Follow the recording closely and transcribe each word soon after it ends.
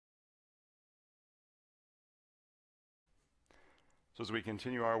So as we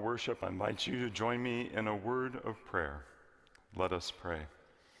continue our worship, I invite you to join me in a word of prayer. Let us pray.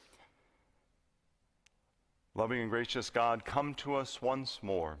 Loving and gracious God, come to us once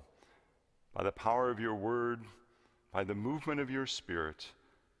more by the power of your word, by the movement of your Spirit,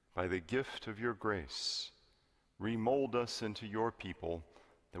 by the gift of your grace. Remold us into your people,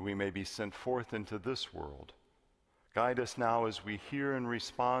 that we may be sent forth into this world. Guide us now as we hear and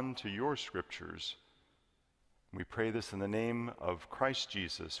respond to your scriptures. We pray this in the name of Christ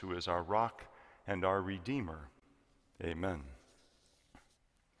Jesus, who is our rock and our Redeemer. Amen.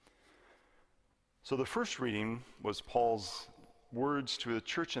 So the first reading was Paul's words to the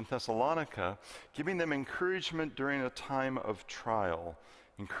church in Thessalonica, giving them encouragement during a time of trial,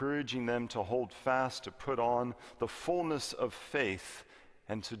 encouraging them to hold fast, to put on the fullness of faith,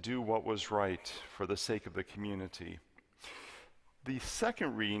 and to do what was right for the sake of the community. The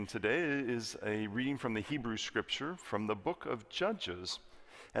second reading today is a reading from the Hebrew scripture, from the book of Judges,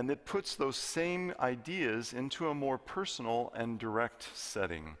 and it puts those same ideas into a more personal and direct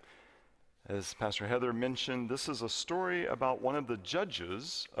setting. As Pastor Heather mentioned, this is a story about one of the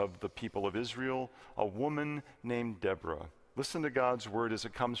judges of the people of Israel, a woman named Deborah. Listen to God's word as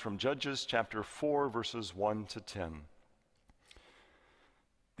it comes from Judges chapter 4, verses 1 to 10.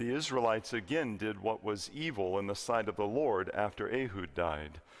 The Israelites again did what was evil in the sight of the Lord after Ehud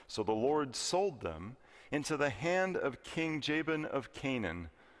died. So the Lord sold them into the hand of King Jabin of Canaan,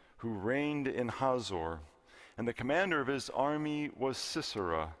 who reigned in Hazor. And the commander of his army was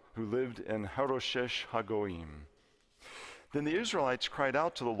Sisera, who lived in Haroshesh Hagoyim. Then the Israelites cried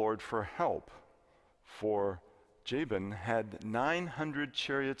out to the Lord for help, for Jabin had 900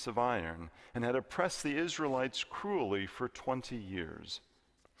 chariots of iron and had oppressed the Israelites cruelly for 20 years.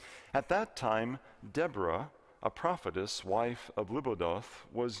 At that time, Deborah, a prophetess, wife of Libodoth,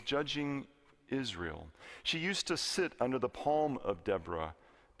 was judging Israel. She used to sit under the palm of Deborah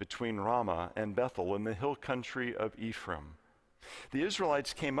between Ramah and Bethel in the hill country of Ephraim. The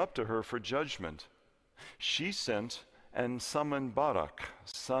Israelites came up to her for judgment. She sent and summoned Barak,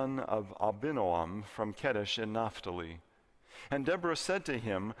 son of Abinoam, from Kedesh in Naphtali. And Deborah said to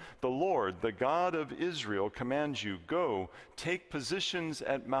him, "The Lord, the God of Israel, commands you, go, take positions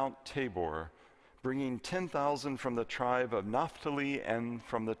at Mount Tabor, bringing 10,000 from the tribe of Naphtali and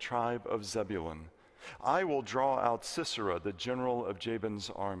from the tribe of Zebulun. I will draw out Sisera, the general of Jabin's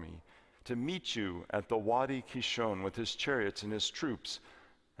army, to meet you at the Wadi Kishon with his chariots and his troops,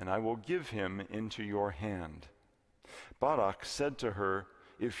 and I will give him into your hand." Barak said to her,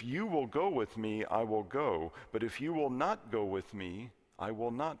 "If you will go with me, I will go, but if you will not go with me, I will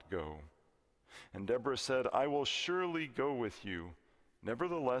not go." And Deborah said, "I will surely go with you.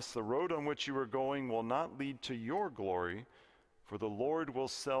 Nevertheless, the road on which you are going will not lead to your glory, for the Lord will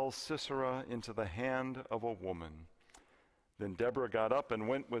sell Sisera into the hand of a woman." Then Deborah got up and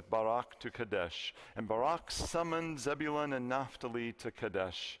went with Barak to Kadesh, and Barak summoned Zebulun and Naphtali to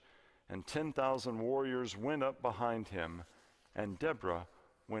Kadesh, and 10,000 warriors went up behind him, and Deborah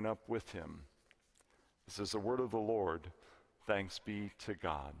went up with him. This is the word of the Lord. Thanks be to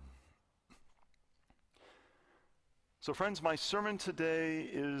God. So friends, my sermon today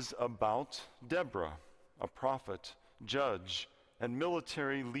is about Deborah, a prophet, judge, and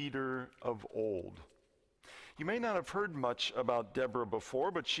military leader of old. You may not have heard much about Deborah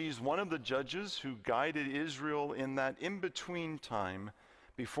before, but she's one of the judges who guided Israel in that in-between time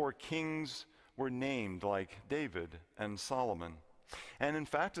before kings were named like David and Solomon. And in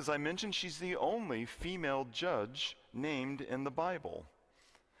fact, as I mentioned, she's the only female judge named in the Bible.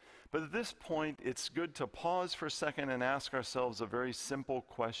 But at this point, it's good to pause for a second and ask ourselves a very simple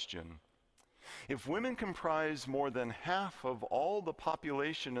question. If women comprise more than half of all the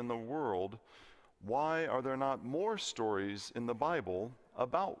population in the world, why are there not more stories in the Bible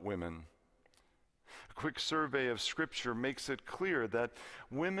about women? A quick survey of Scripture makes it clear that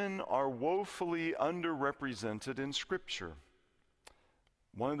women are woefully underrepresented in Scripture.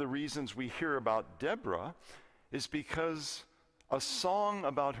 One of the reasons we hear about Deborah is because a song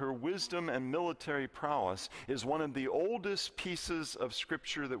about her wisdom and military prowess is one of the oldest pieces of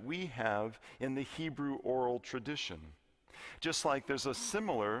Scripture that we have in the Hebrew oral tradition. Just like there's a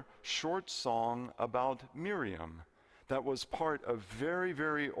similar short song about Miriam that was part of very,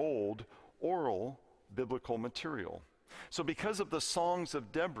 very old oral biblical material. So because of the songs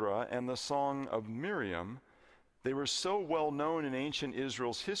of Deborah and the song of Miriam, they were so well known in ancient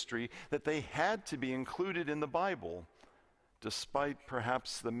Israel's history that they had to be included in the Bible, despite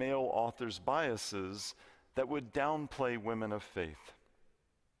perhaps the male author's biases that would downplay women of faith.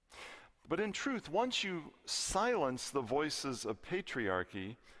 But in truth, once you silence the voices of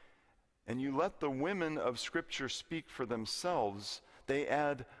patriarchy and you let the women of Scripture speak for themselves, they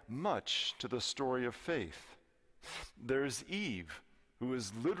add much to the story of faith. There's Eve, who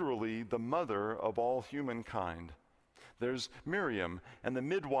is literally the mother of all humankind. There's Miriam and the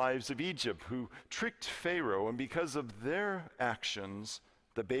midwives of Egypt who tricked Pharaoh, and because of their actions,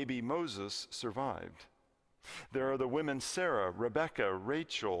 the baby Moses survived. There are the women Sarah, Rebecca,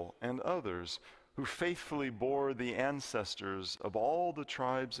 Rachel, and others who faithfully bore the ancestors of all the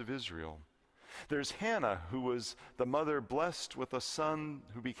tribes of Israel. There's Hannah, who was the mother blessed with a son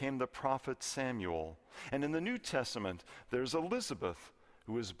who became the prophet Samuel. And in the New Testament, there's Elizabeth,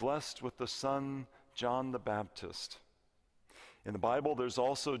 who was blessed with the son John the Baptist. In the Bible, there's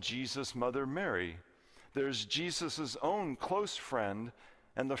also Jesus' mother Mary. There's Jesus' own close friend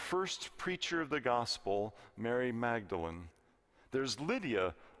and the first preacher of the gospel, Mary Magdalene. There's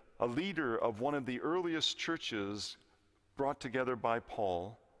Lydia, a leader of one of the earliest churches brought together by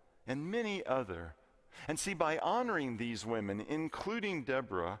Paul, and many other. And see, by honoring these women, including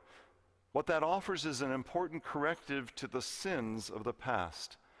Deborah, what that offers is an important corrective to the sins of the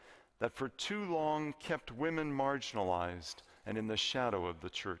past that for too long kept women marginalized and in the shadow of the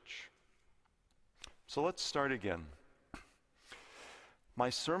church. So let's start again.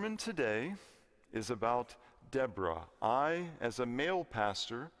 My sermon today is about Deborah. I, as a male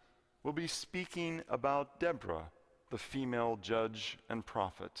pastor, will be speaking about Deborah, the female judge and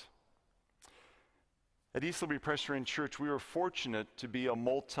prophet. At East Liberty Presbyterian Church, we are fortunate to be a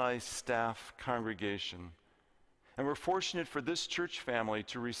multi-staff congregation. And we're fortunate for this church family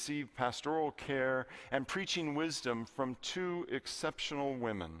to receive pastoral care and preaching wisdom from two exceptional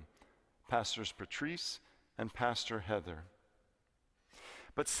women, Pastors Patrice and Pastor Heather.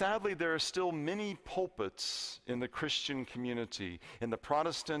 But sadly, there are still many pulpits in the Christian community, in the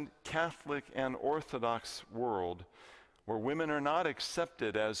Protestant, Catholic, and Orthodox world, where women are not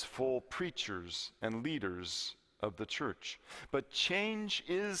accepted as full preachers and leaders of the church. But change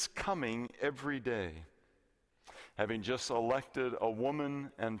is coming every day. Having just elected a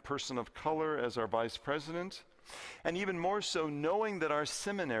woman and person of color as our vice president, and even more so knowing that our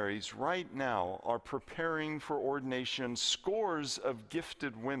seminaries right now are preparing for ordination scores of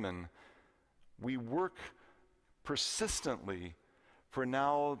gifted women, we work persistently for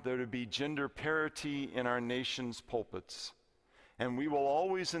now there to be gender parity in our nation's pulpits. And we will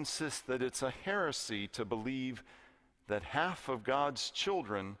always insist that it's a heresy to believe that half of God's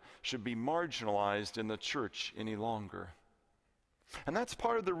children should be marginalized in the church any longer. And that's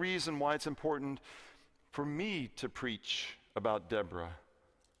part of the reason why it's important for me to preach about Deborah.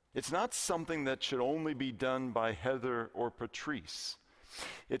 It's not something that should only be done by Heather or Patrice.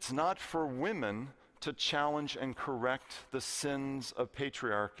 It's not for women to challenge and correct the sins of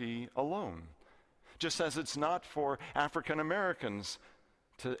patriarchy alone, just as it's not for African Americans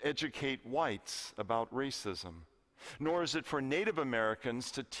to educate whites about racism, nor is it for Native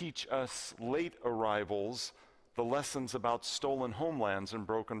Americans to teach us late arrivals the lessons about stolen homelands and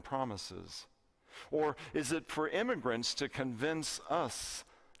broken promises. Or is it for immigrants to convince us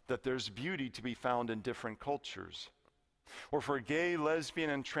that there's beauty to be found in different cultures? Or for gay, lesbian,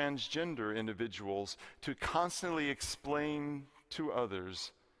 and transgender individuals to constantly explain to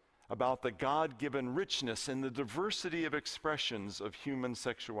others about the God-given richness and the diversity of expressions of human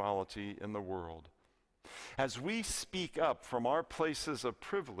sexuality in the world? As we speak up from our places of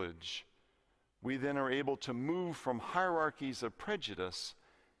privilege, we then are able to move from hierarchies of prejudice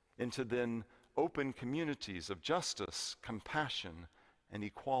into then open communities of justice, compassion, and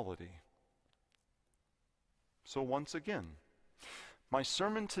equality. So once again, my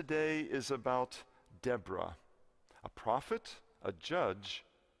sermon today is about Deborah, a prophet, a judge,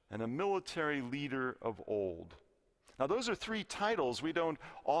 and a military leader of old. Now those are three titles we don't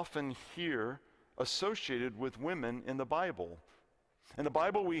often hear associated with women in the Bible. In the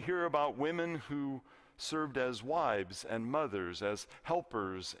Bible, we hear about women who served as wives and mothers, as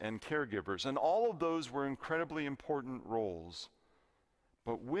helpers and caregivers, and all of those were incredibly important roles.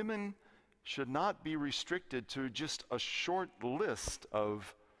 But women should not be restricted to just a short list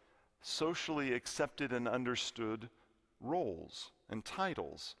of socially accepted and understood roles and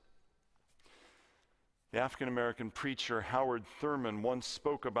titles. The African-American preacher Howard Thurman once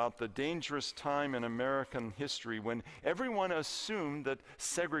spoke about the dangerous time in American history when everyone assumed that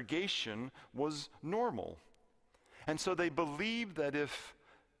segregation was normal. And so they believed that if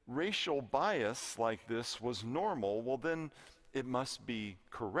racial bias like this was normal, well then it must be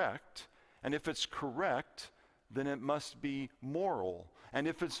correct. And if it's correct, then it must be moral. And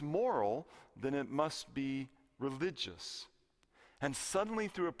if it's moral, then it must be religious. And suddenly,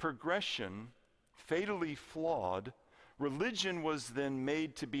 through a progression fatally flawed, religion was then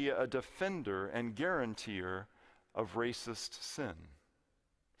made to be a defender and guarantor of racist sin.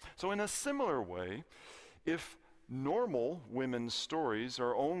 So in a similar way, if normal women's stories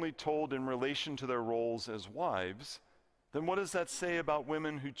are only told in relation to their roles as wives, then what does that say about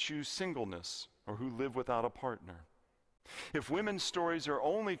women who choose singleness or who live without a partner? If women's stories are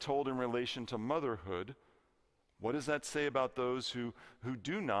only told in relation to motherhood, what does that say about those who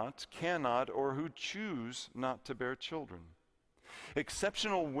do not, cannot, or who choose not to bear children?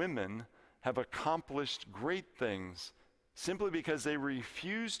 Exceptional women have accomplished great things simply because they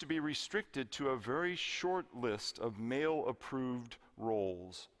refuse to be restricted to a very short list of male-approved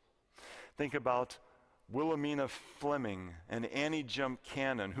roles. Think about Wilhelmina Fleming and Annie Jump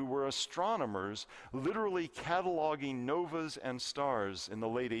Cannon, who were astronomers literally cataloging novas and stars in the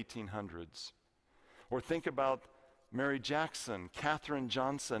late 1800s. Or think about Mary Jackson, Katherine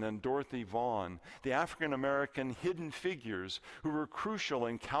Johnson, and Dorothy Vaughan, the African-American hidden figures who were crucial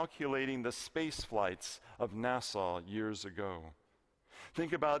in calculating the space flights of NASA years ago.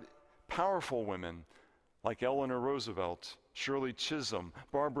 Think about powerful women like Eleanor Roosevelt, Shirley Chisholm,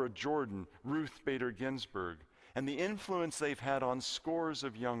 Barbara Jordan, Ruth Bader Ginsburg, and the influence they've had on scores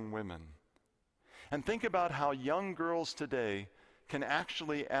of young women. And think about how young girls today can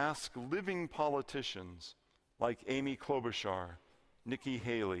actually ask living politicians like Amy Klobuchar, Nikki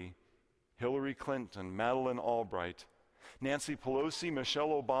Haley, Hillary Clinton, Madeleine Albright, Nancy Pelosi,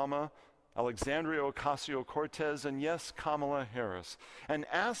 Michelle Obama, Alexandria Ocasio-Cortez, and yes, Kamala Harris, and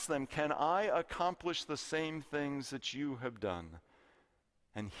ask them, can I accomplish the same things that you have done?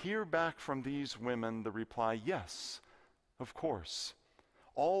 And hear back from these women the reply, yes, of course.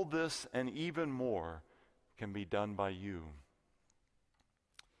 All this and even more can be done by you.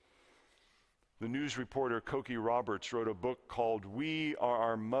 The news reporter Cokie Roberts wrote a book called We Are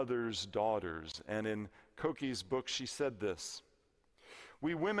Our Mother's Daughters, and in Cokie's book she said this: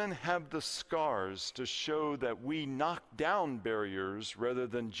 "We women have the scars to show that we knocked down barriers rather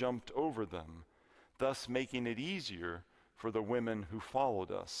than jumped over them, thus making it easier for the women who followed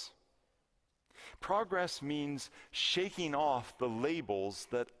us." Progress means shaking off the labels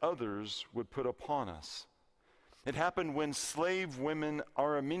that others would put upon us. It happened when slave women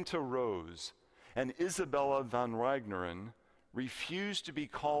Araminta Rose and Isabella van Wagneren refused to be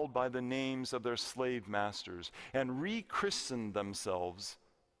called by the names of their slave masters and rechristened themselves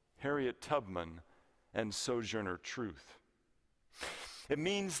Harriet Tubman and Sojourner Truth. It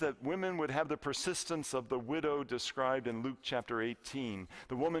means that women would have the persistence of the widow described in Luke chapter 18,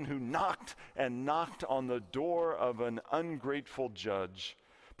 the woman who knocked and knocked on the door of an ungrateful judge,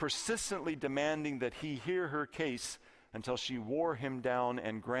 persistently demanding that he hear her case until she wore him down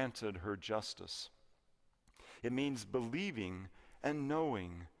and granted her justice. It means believing and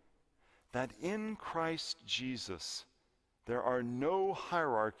knowing that in Christ Jesus there are no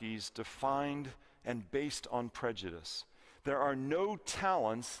hierarchies defined and based on prejudice. There are no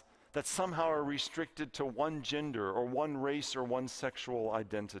talents that somehow are restricted to one gender or one race or one sexual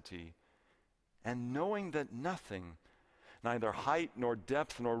identity. And knowing that nothing, neither height nor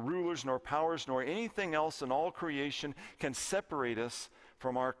depth nor rulers nor powers nor anything else in all creation can separate us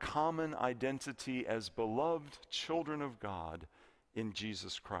from our common identity as beloved children of God in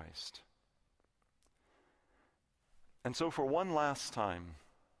Jesus Christ. And so for one last time,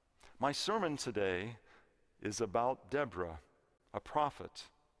 my sermon today is about Deborah, a prophet,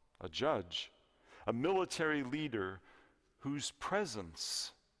 a judge, a military leader whose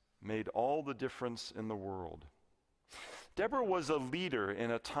presence made all the difference in the world. Deborah was a leader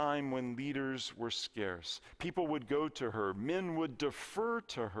in a time when leaders were scarce. People would go to her, men would defer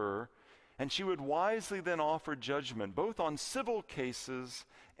to her, and she would wisely then offer judgment, both on civil cases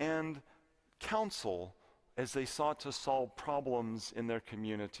and counsel as they sought to solve problems in their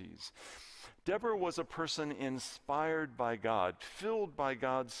communities. Deborah was a person inspired by God, filled by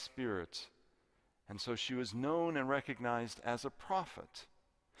God's Spirit, and so she was known and recognized as a prophet.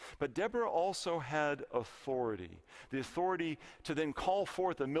 But Deborah also had authority, the authority to then call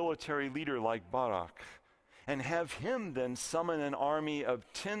forth a military leader like Barak and have him then summon an army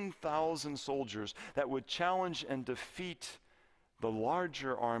of 10,000 soldiers that would challenge and defeat the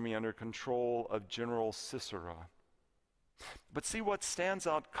larger army under control of General Sisera. But see, what stands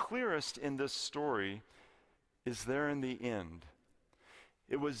out clearest in this story is there in the end.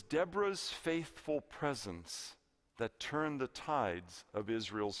 It was Deborah's faithful presence that turned the tides of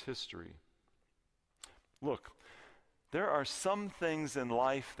Israel's history. Look, there are some things in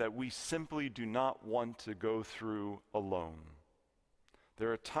life that we simply do not want to go through alone.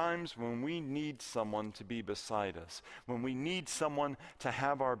 There are times when we need someone to be beside us, when we need someone to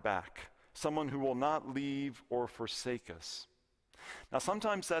have our back, someone who will not leave or forsake us. Now,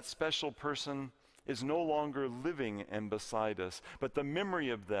 sometimes that special person is no longer living and beside us, but the memory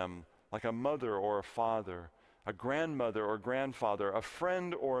of them, like a mother or a father, a grandmother or grandfather, a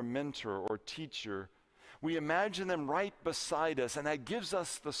friend or a mentor or teacher, we imagine them right beside us, and that gives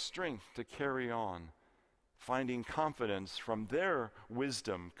us the strength to carry on, finding confidence from their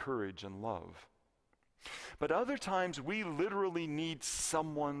wisdom, courage, and love. But other times we literally need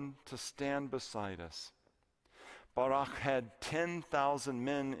someone to stand beside us. Barak had 10,000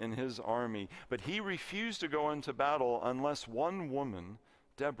 men in his army, but he refused to go into battle unless one woman,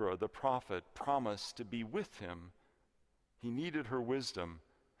 Deborah the prophet, promised to be with him. He needed her wisdom.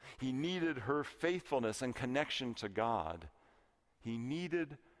 He needed her faithfulness and connection to God. He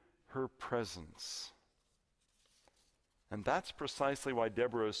needed her presence. And that's precisely why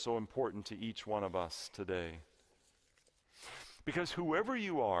Deborah is so important to each one of us today. Because whoever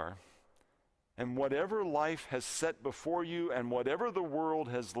you are, and whatever life has set before you, and whatever the world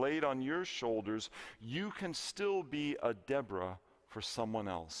has laid on your shoulders, you can still be a Deborah for someone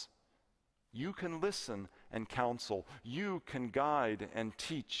else. You can listen and counsel. You can guide and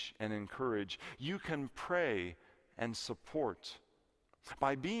teach and encourage. You can pray and support.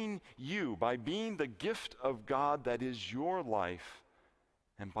 By being you, by being the gift of God that is your life,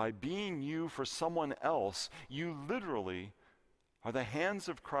 and by being you for someone else, you literally are the hands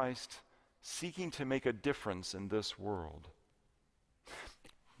of Christ seeking to make a difference in this world.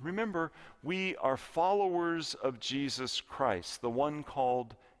 Remember, we are followers of Jesus Christ, the one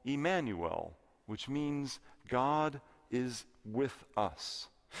called Emmanuel, which means God is with us.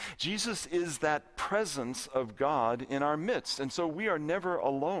 Jesus is that presence of God in our midst, and so we are never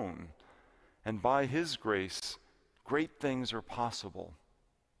alone. And by His grace, great things are possible.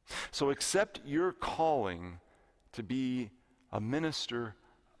 So accept your calling to be a minister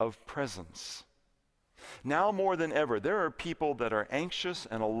of presence. Now more than ever, there are people that are anxious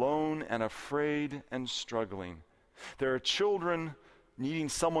and alone and afraid and struggling. There are children needing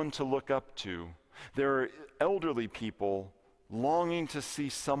someone to look up to. There are elderly people longing to see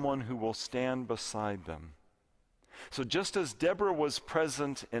someone who will stand beside them. So just as Deborah was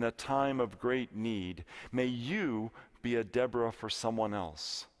present in a time of great need, may you be a Deborah for someone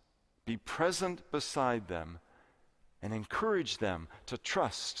else. Be present beside them and encourage them to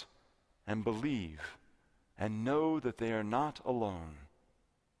trust and believe and know that they are not alone.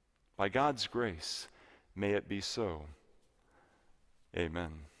 By God's grace, may it be so.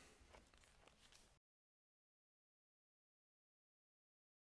 Amen.